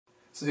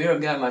So here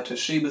I've got my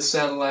Toshiba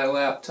satellite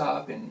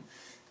laptop, and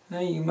now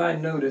you might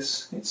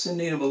notice it's in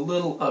need of a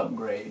little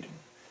upgrade.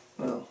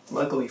 Well,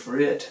 luckily for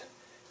it,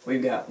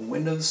 we've got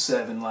Windows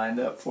 7 lined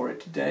up for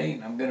it today,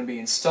 and I'm going to be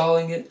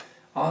installing it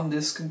on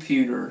this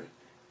computer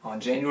on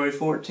January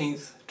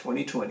 14th,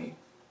 2020.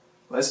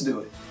 Let's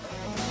do it.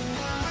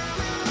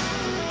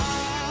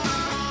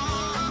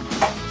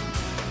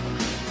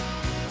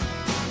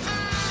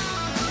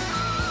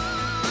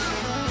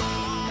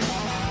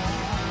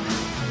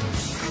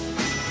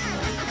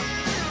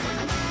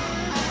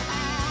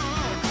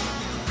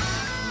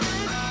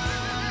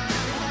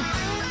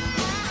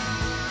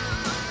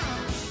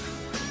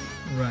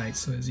 Right,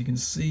 so as you can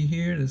see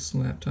here, this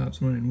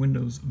laptop's running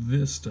Windows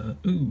Vista.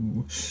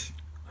 Ooh,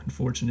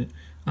 unfortunate.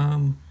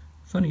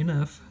 Funny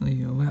enough,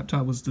 the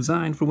laptop was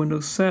designed for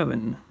Windows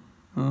 7.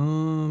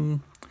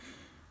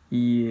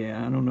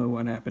 Yeah, I don't know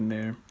what happened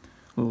there.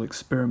 A little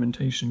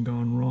experimentation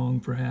gone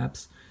wrong,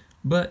 perhaps.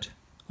 But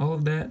all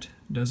of that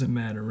doesn't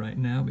matter right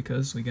now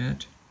because we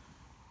got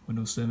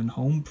Windows 7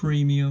 Home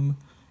Premium,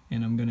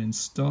 and I'm going to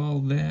install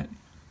that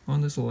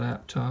on this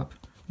laptop.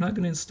 I'm not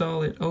going to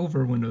install it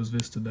over Windows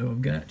Vista, though.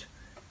 I've got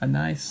a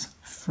nice,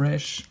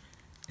 fresh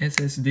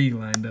SSD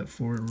lined up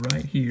for it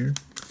right here,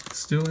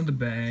 still in the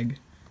bag,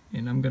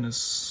 and I'm going to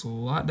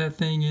slot that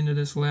thing into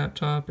this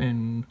laptop,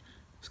 and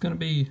it's going to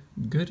be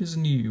good as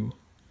new.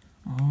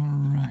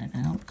 Alright,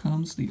 out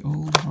comes the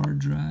old hard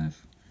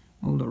drive,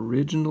 old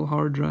original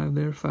hard drive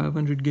there,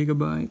 500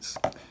 gigabytes.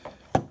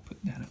 Put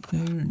that up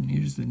there, and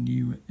here's the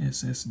new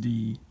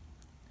SSD.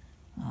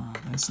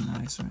 That's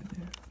nice right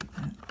there. Put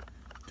that,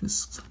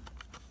 just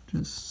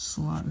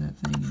slot that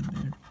thing in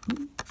there.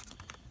 Boop.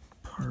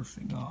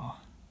 Perfect. Oh,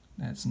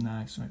 that's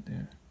nice right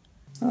there.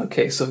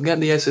 Okay, so I've got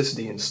the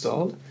SSD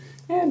installed,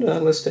 and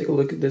let's take a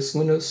look at this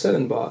Windows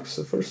 7 box.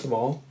 So first of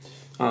all,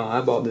 I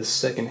bought this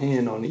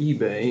secondhand on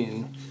eBay,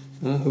 and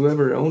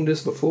whoever owned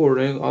this before,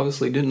 they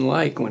obviously didn't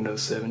like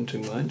Windows 7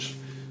 too much.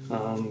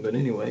 But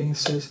anyway, it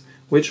says,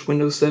 which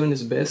Windows 7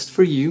 is best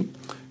for you?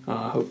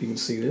 I hope you can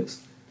see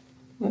this.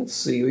 Let's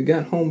see, we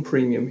got Home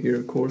Premium here,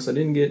 of course. I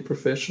didn't get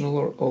Professional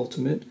or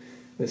Ultimate.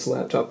 This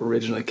laptop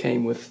originally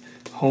came with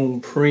Home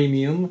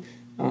Premium.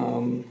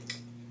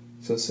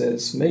 So it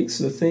says, makes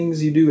the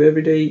things you do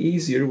every day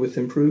easier with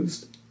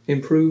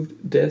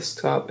improved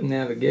desktop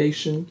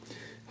navigation.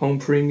 Home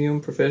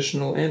Premium,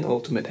 Professional, and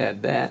Ultimate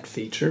had that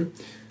feature.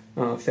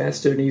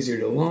 Faster and easier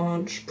to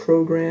launch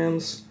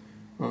programs.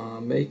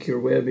 Make your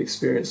web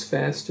experience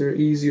faster,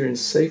 easier, and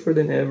safer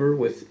than ever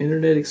with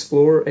Internet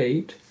Explorer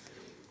 8.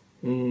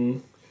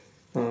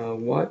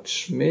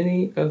 Watch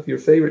many of your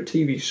favorite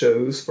TV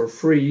shows for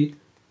free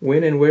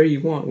when and where you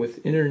want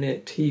with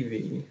Internet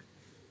TV.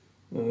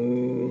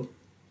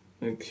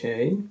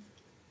 Okay.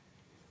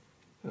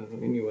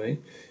 Anyway,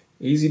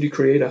 easy to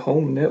create a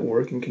home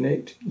network and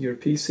connect your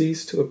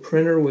PCs to a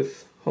printer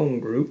with Home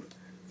Group.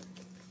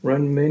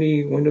 Run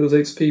many Windows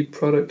XP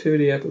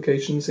productivity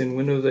applications in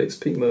Windows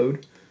XP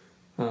mode.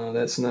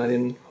 That's not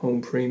in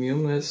Home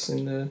Premium, that's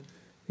in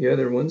the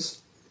other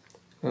ones.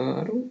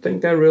 I don't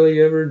think I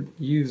really ever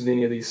used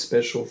any of these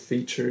special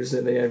features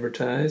that they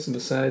advertise,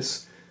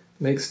 besides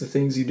makes the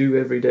things you do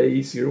every day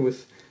easier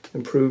with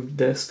improved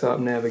desktop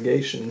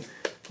navigation,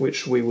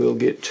 which we will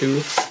get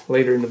to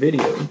later in the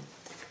video.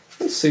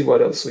 Let's see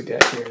what else we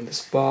got here in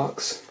this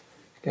box.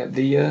 Got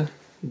the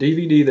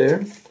DVD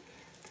there,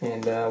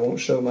 and I won't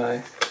show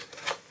my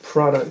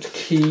product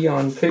key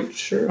on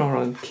picture or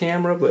on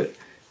camera, but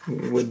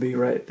it would be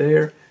right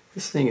there.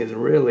 This thing is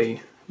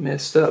really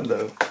messed up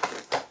though.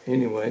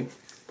 Anyway,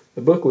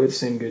 the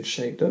booklet's in good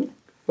shape though.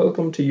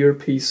 Welcome to your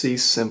PC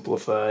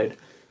Simplified.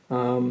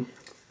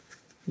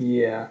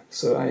 Yeah,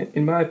 so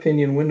in my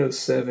opinion, Windows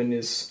 7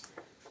 is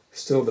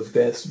still the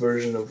best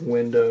version of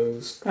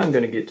Windows. I'm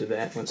going to get to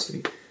that once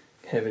we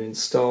have it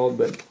installed,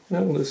 but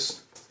we'll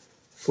just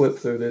flip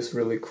through this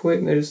really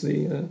quick. There's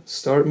the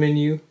start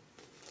menu.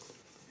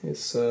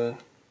 It's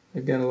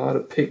they've got a lot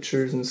of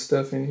pictures and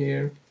stuff in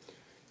here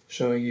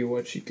showing you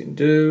what you can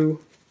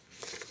do.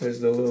 There's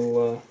the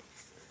little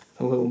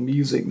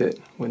music that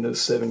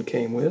Windows 7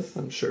 came with.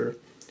 I'm sure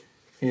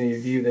any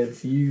of you that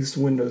have used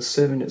Windows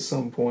 7 at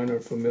some point are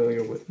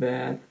familiar with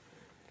that.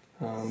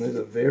 There's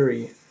a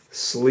very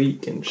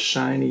sleek and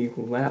shiny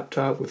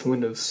laptop with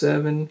Windows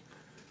 7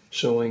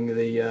 showing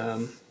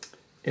the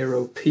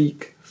arrow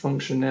peak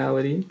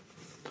functionality.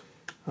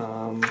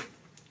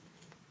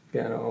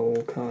 Got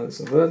all kinds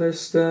of other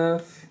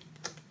stuff.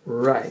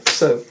 Right,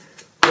 so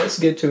let's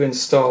get to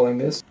installing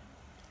this.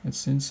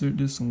 Let's insert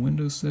this on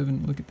Windows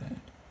 7. Look at that.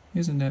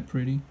 Isn't that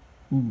pretty?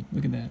 Ooh,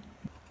 look at that.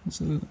 Let's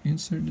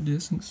insert the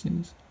disk and see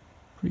it's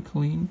pretty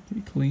clean,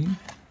 pretty clean.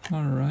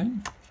 Alright.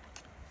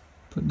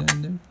 Put that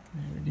in there.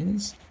 There it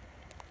is.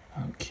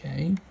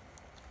 Okay.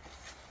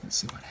 Let's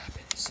see what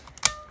happens.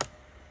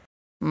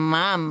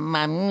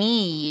 Mamma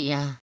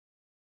mia.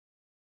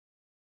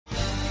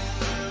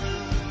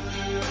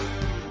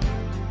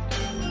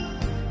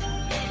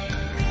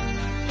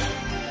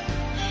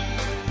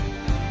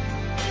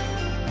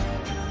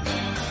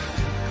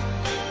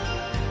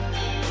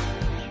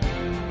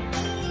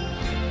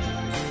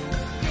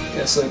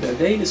 Okay, so the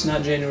date is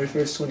not January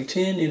 1st,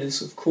 2010. It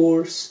is, of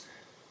course,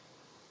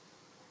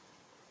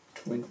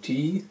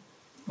 2020.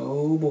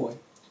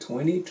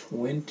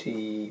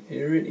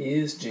 There it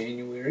is,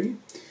 January.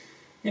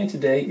 And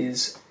today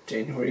is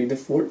January the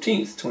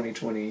 14th,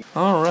 2020.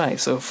 Alright,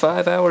 so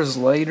 5 hours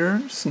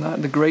later. It's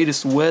not the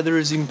greatest weather,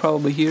 as you can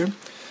probably hear.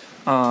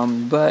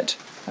 But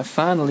I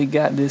finally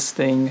got this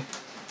thing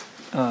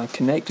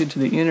connected to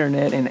the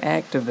internet and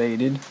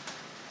activated.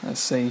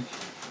 Let's see.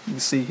 You can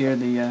see here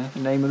the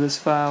name of this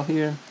file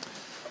here.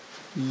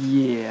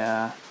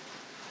 Yeah.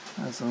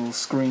 That's a little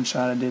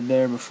screenshot I did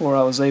there before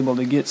I was able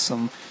to get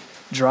some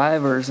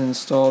drivers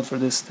installed for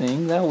this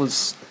thing. That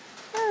was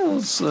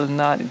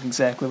not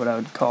exactly what I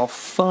would call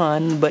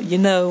fun, but you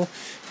know,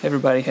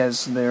 everybody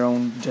has their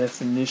own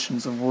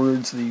definitions of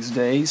words these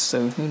days,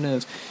 so who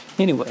knows.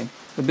 Anyway,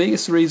 the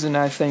biggest reason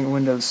I think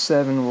Windows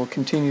 7 will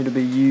continue to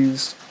be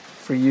used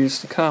for years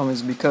to come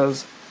is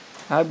because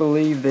I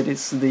believe that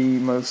it's the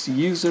most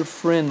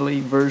user-friendly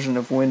version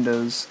of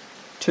Windows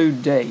to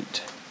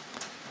date.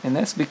 And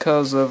that's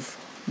because of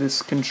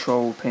this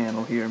control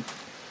panel here.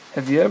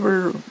 Have you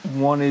ever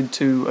wanted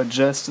to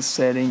adjust a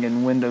setting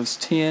in Windows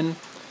 10?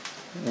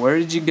 Where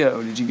did you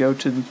go? Did you go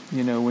to,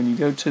 when you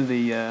go to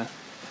the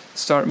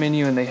start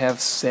menu and they have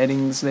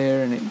settings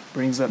there and it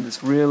brings up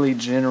this really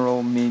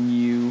general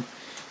menu,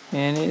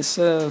 and it's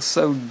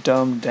so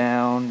dumbed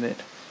down that,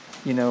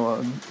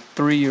 a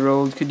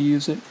 3-year-old could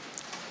use it?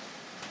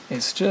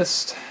 It's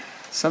just,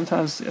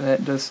 sometimes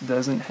that just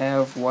doesn't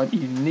have what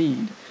you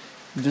need.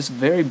 Just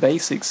very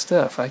basic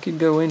stuff. I could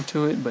go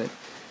into it, but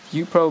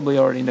you probably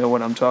already know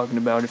what I'm talking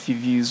about if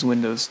you've used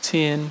Windows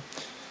 10.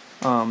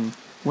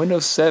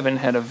 Windows 7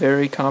 had a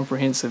very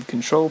comprehensive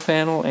control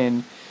panel,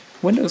 and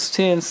Windows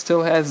 10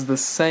 still has the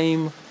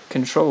same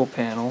control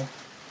panel.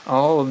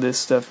 All of this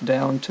stuff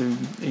down to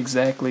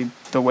exactly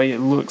the way it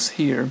looks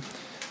here.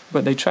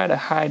 But they try to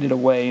hide it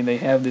away, and they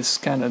have this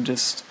kind of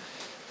just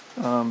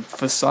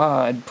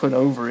facade put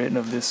over it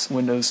of this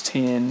Windows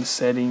 10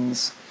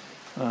 settings,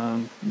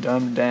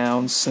 dumbed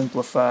down,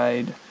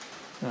 simplified,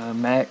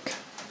 Mac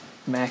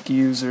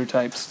user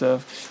type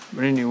stuff.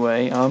 But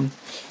anyway, I'm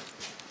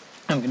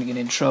gonna get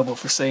in trouble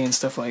for saying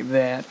stuff like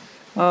that.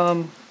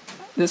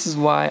 This is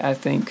why I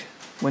think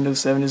Windows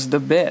 7 is the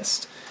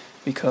best,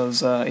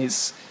 because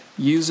it's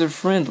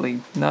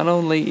user-friendly. Not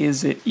only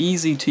is it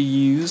easy to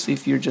use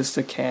if you're just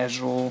a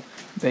casual,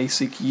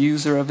 basic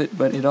user of it,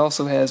 but it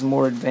also has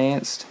more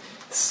advanced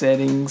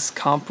settings,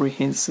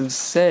 comprehensive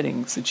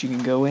settings that you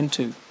can go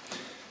into.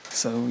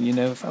 So,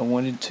 if I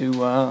wanted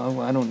to,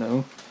 I don't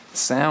know,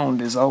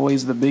 sound is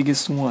always the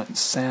biggest one.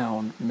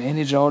 Sound.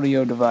 Manage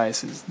audio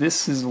devices.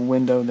 This is a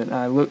window that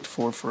I looked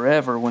for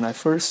forever. When I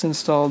first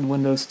installed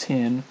Windows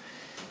 10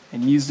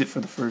 and used it for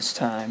the first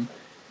time,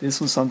 this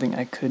was something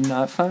I could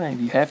not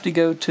find. You have to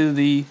go to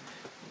the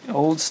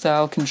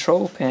old-style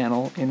control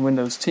panel in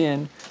Windows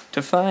 10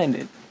 to find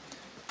it.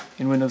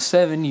 In Windows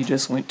 7, you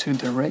just went to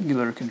the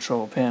regular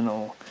control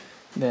panel.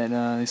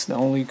 It's the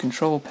only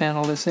control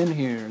panel that's in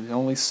here, the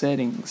only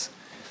settings.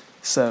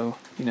 So,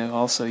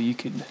 also I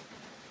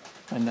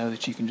know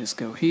that you can just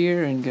go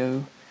here and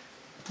go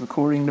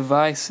recording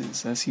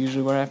devices. That's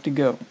usually where I have to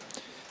go.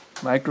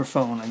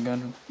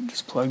 Microphone,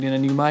 just plugged in a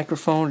new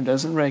microphone, it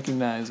doesn't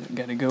recognize it.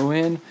 Gotta go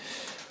in,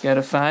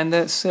 gotta find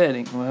that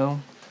setting.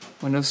 Well,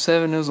 Windows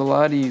 7 is a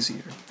lot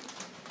easier.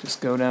 Just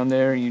go down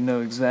there and you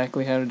know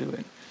exactly how to do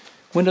it.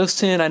 Windows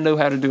 10, I know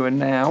how to do it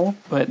now,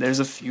 but there's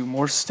a few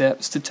more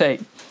steps to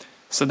take.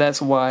 So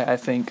that's why I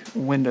think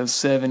Windows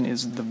 7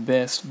 is the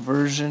best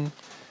version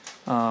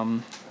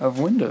of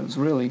Windows,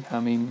 really. I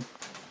mean,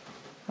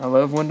 I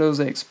love Windows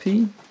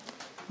XP,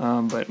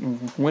 but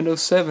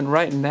Windows 7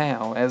 right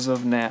now, as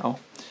of now,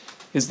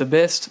 is the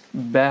best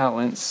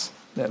balance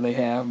that they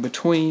have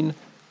between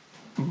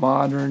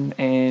modern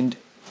and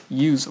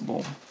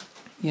usable.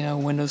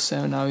 Windows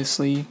 7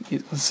 obviously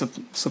it was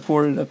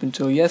supported up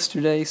until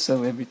yesterday,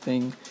 so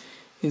everything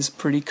is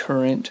pretty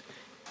current.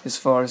 As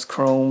far as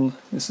Chrome,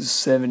 this is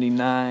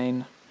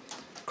 79.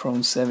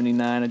 Chrome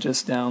 79, I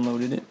just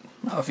downloaded it,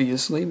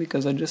 obviously,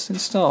 because I just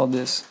installed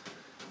this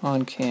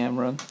on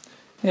camera.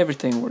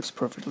 Everything works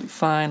perfectly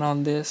fine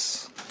on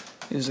this.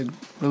 There's a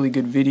really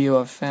good video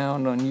I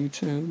found on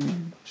YouTube.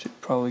 You should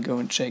probably go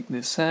and check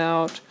this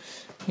out.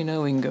 We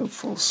can go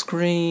full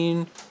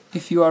screen.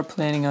 If you are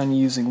planning on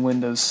using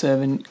Windows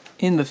 7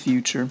 in the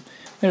future,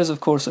 there's of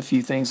course a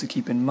few things to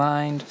keep in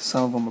mind.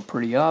 Some of them are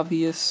pretty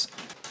obvious.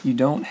 You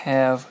don't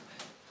have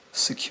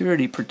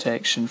security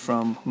protection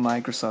from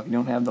Microsoft. You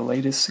don't have the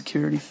latest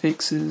security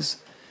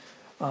fixes.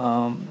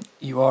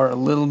 You are a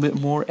little bit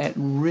more at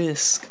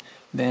risk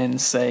than,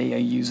 say, a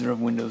user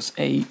of Windows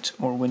 8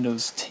 or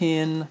Windows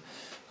 10.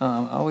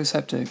 I always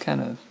have to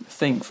kind of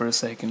think for a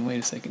second. Wait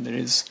a second,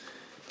 there's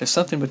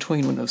something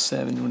between Windows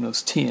 7 and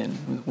Windows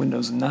 10.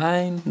 Windows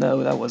 9?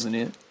 No, that wasn't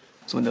it.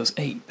 It's Windows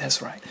 8,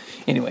 that's right.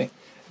 Anyway,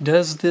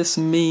 does this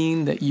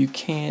mean that you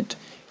can't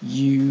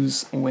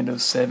use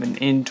Windows 7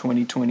 in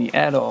 2020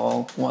 at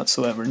all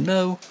whatsoever?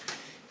 No,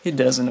 it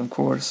doesn't, of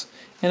course.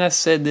 And I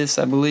said this,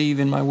 I believe,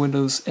 in my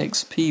Windows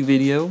XP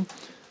video.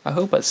 I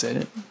hope I said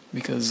it.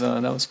 because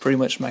that was pretty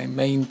much my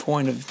main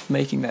point of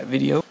making that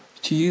video.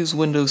 To use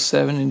Windows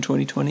 7 in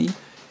 2020,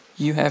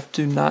 you have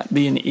to not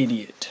be an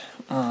idiot.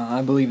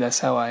 I believe that's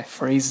how I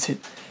phrased it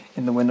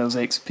in the Windows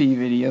XP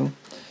video.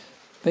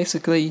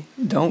 Basically,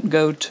 don't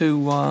go to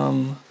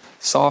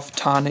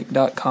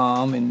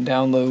softtonic.com and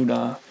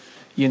download,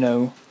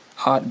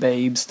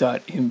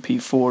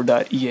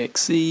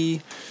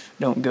 hotbabes.mp4.exe.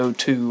 Don't go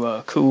to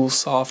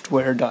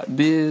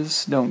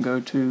coolsoftware.biz. Don't go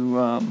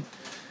to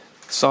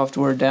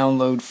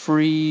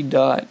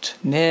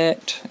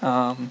softwaredownloadfree.net.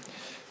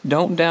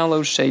 Don't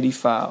download shady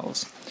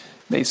files.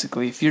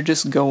 Basically, if you're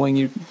just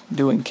you're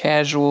doing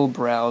casual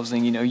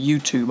browsing,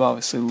 YouTube,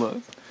 obviously,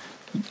 look,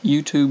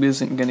 YouTube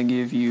isn't going to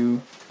give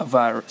you a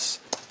virus.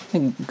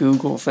 And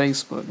Google,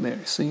 Facebook,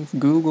 there, see,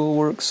 Google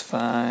works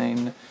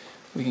fine.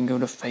 We can go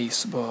to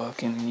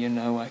Facebook, and,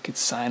 I could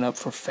sign up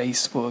for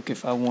Facebook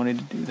if I wanted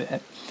to do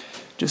that.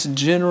 Just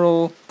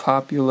general,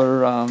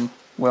 popular,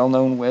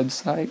 well-known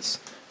websites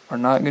are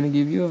not going to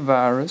give you a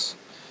virus.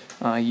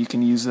 You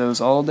can use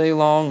those all day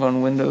long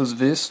on Windows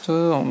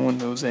Vista, on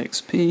Windows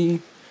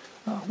XP,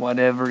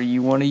 whatever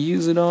you want to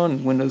use it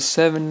on. Windows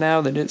 7 now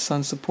that it's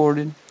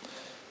unsupported,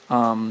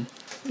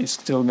 it's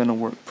still going to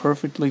work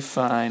perfectly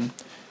fine.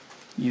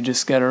 You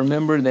just got to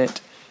remember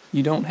that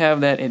you don't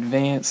have that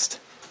advanced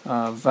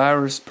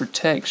virus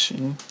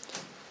protection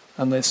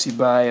unless you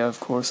buy, of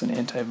course, an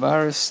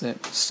antivirus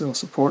that still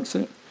supports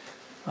it.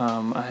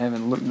 I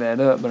haven't looked that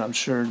up, but I'm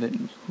sure that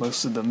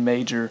most of the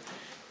major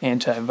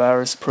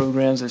antivirus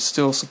programs are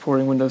still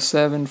supporting Windows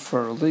 7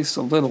 for at least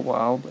a little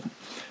while.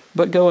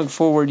 But going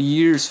forward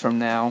years from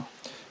now,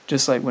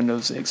 just like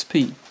Windows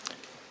XP,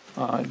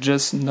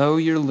 just know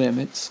your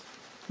limits.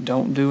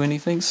 Don't do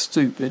anything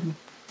stupid,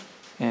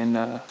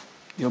 and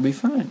you'll be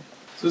fine.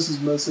 So this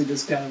is mostly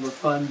just kind of a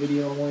fun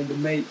video I wanted to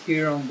make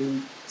here on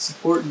the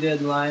support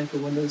deadline for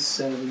Windows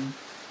 7,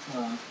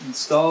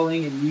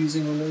 installing and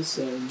using Windows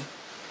 7.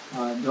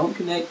 Don't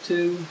connect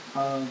to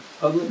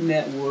public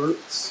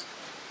networks.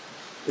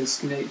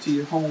 Just connect to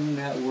your home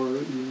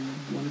network. You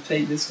want to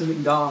take this to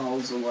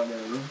McDonald's or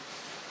whatever.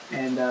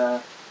 And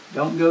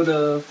don't go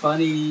to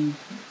funny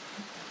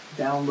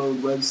download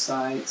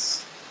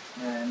websites.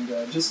 And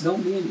just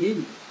don't be an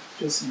idiot.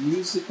 Just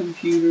use the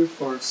computer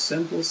for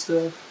simple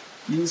stuff.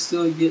 You can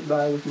still get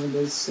by with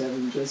Windows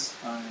 7 just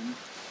fine.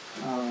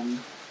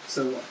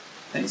 So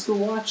thanks for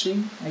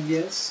watching, I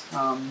guess.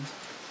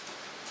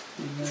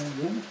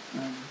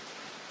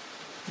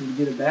 Need to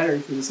get a battery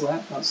for this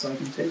laptop so I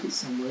can take it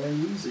somewhere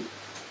and use it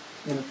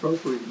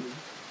inappropriately,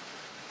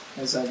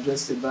 as I've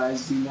just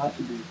advised you not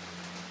to do.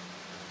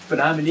 But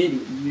I'm an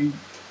idiot. You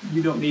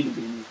don't need to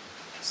be an idiot.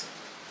 So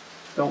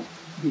don't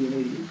be an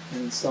idiot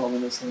and install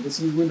Windows 10.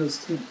 Just use Windows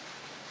 10.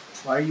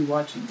 Why are you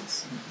watching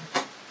this?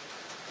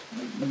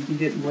 You can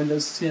get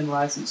Windows 10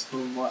 license for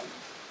what?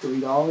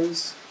 $3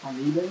 on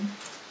eBay?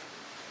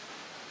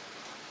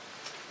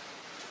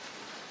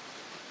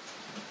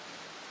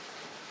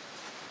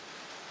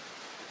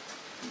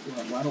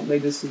 Why don't they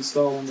just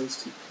install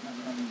Windows 10?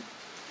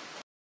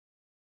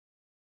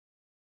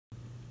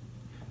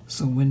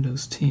 So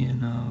Windows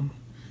 10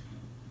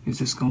 is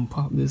just going to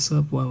pop this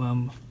up while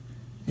I'm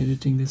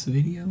editing this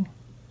video?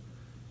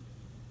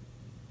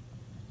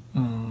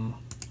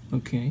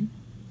 Okay.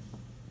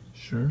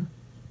 Sure.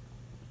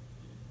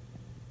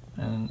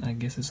 And I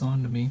guess it's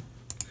on to me.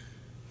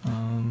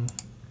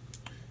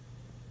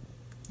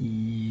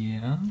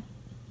 Yeah.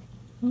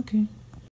 Okay.